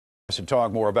To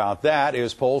talk more about that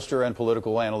is pollster and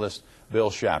political analyst Bill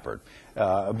Shapard.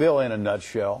 Bill, in a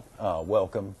nutshell,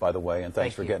 welcome, by the way, and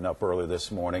thanks for getting up early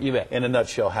this morning. You bet. In a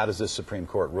nutshell, how does this Supreme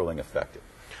Court ruling affect it?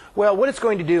 Well, what it's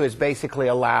going to do is basically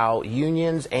allow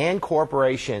unions and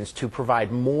corporations to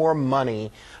provide more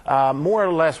money, more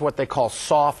or less what they call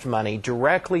soft money,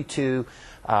 directly to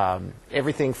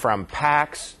everything from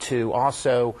PACs to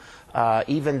also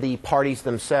even the parties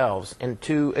themselves, and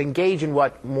to engage in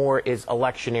what more is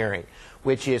electioneering,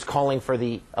 which is calling for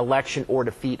the election or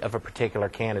defeat of a particular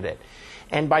candidate.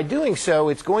 And by doing so,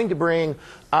 it's going to bring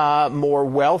more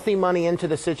wealthy money into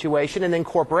the situation, and then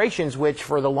corporations, which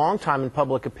for the long time in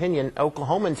public opinion,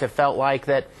 Oklahomans have felt like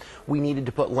that we needed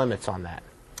to put limits on that.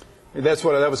 That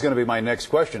was going to be my next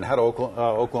question. How do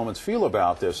Oklahomans feel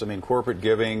about this? I mean, corporate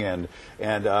giving, and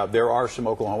there are some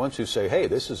Oklahomans who say, hey,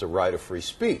 this is a right of free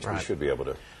speech. Right. We should be able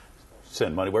to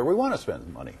send money where we want to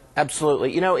spend money.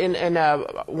 Absolutely. You know, in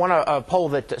a poll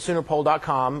that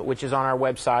Soonerpoll.com, which is on our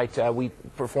website, we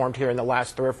performed here in the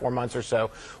last 3 or 4 months or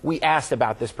so, we asked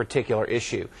about this particular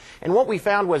issue. And what we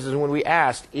found was when we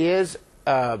asked, is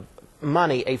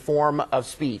money a form of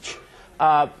speech?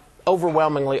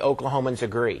 Overwhelmingly, Oklahomans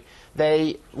agree.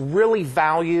 They really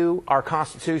value our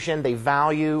Constitution. They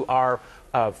value our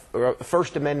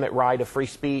First Amendment right of free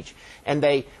speech, and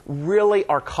they really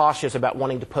are cautious about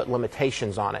wanting to put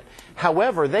limitations on it.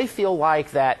 However, they feel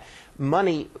like that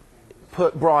money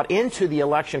brought into the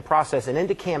election process and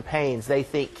into campaigns, they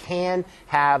think can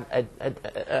have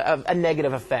a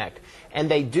negative effect. And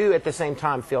they do at the same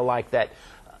time feel like that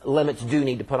limits do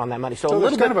need to put on that money. So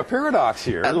there's kind of a paradox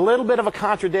here. A little bit of a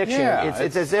contradiction. Yeah,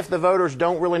 it's as if the voters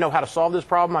don't really know how to solve this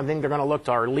problem. I think they're going to look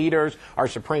to our leaders, our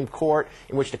Supreme Court,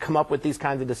 in which to come up with these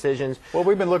kinds of decisions. Well,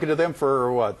 we've been looking to them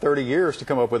for, what, 30 years to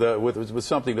come up with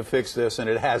something to fix this, and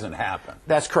it hasn't happened.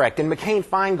 That's correct. And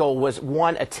McCain-Feingold was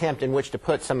one attempt in which to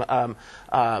put some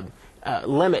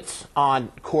limits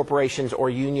on corporations or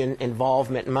union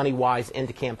involvement money-wise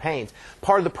into campaigns.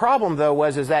 Part of the problem, though,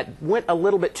 was that went a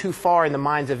little bit too far in the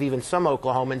minds of even some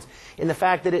Oklahomans in the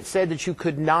fact that it said that you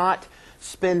could not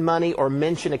spend money or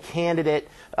mention a candidate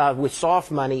with soft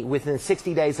money within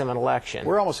 60 days of an election.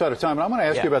 We're almost out of time, and I'm going to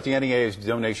ask you about the NEA's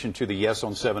donation to the Yes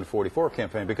on 744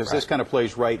 campaign, because this kind of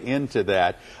plays right into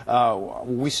that.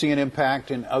 We see an impact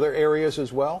in other areas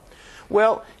as well?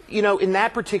 Well, you know, in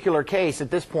that particular case, at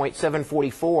this point,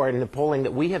 744, and the polling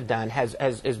that we have done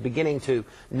is beginning to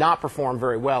not perform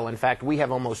very well. In fact, we have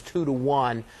almost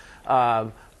 2-to-1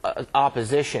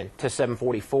 opposition to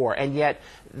 744, and yet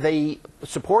the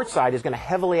support side is going to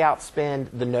heavily outspend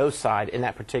the no side in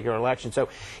that particular election. So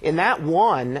in that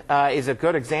one is a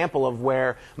good example of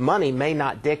where money may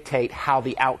not dictate how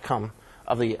the outcome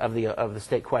of the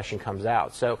state question comes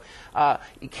out. So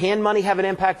can money have an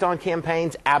impact on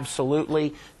campaigns?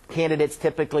 Absolutely. Candidates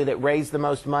typically that raise the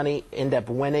most money end up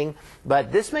winning.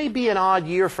 But this may be an odd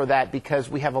year for that, because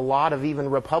we have a lot of even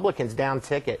Republicans down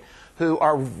ticket who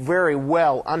are very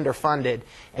well underfunded,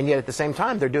 and yet at the same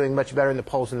time they're doing much better in the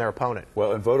polls than their opponent.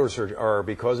 Well, and voters are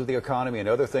because of the economy and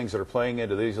other things that are playing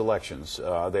into these elections,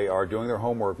 they are doing their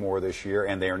homework more this year,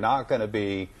 and they are not going to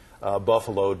be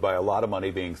buffaloed by a lot of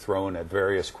money being thrown at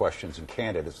various questions and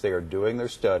candidates. They are doing their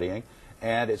studying,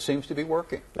 and it seems to be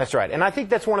working. That's right. And I think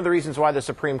that's one of the reasons why the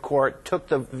Supreme Court took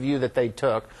the view that they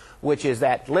took, which is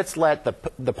that let's let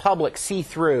the public see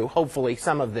through, hopefully,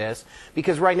 some of this,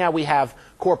 because right now we have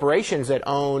corporations that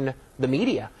own the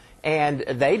media, and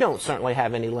they don't certainly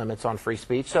have any limits on free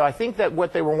speech. So I think that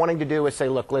what they were wanting to do is say,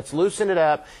 look, let's loosen it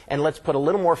up, and let's put a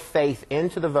little more faith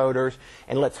into the voters,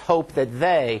 and let's hope that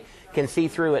they can see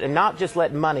through it and not just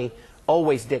let money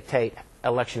always dictate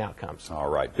election outcomes. All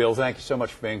right. Bill, thank you so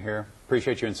much for being here.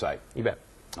 Appreciate your insight. You bet.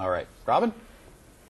 All right. Robin?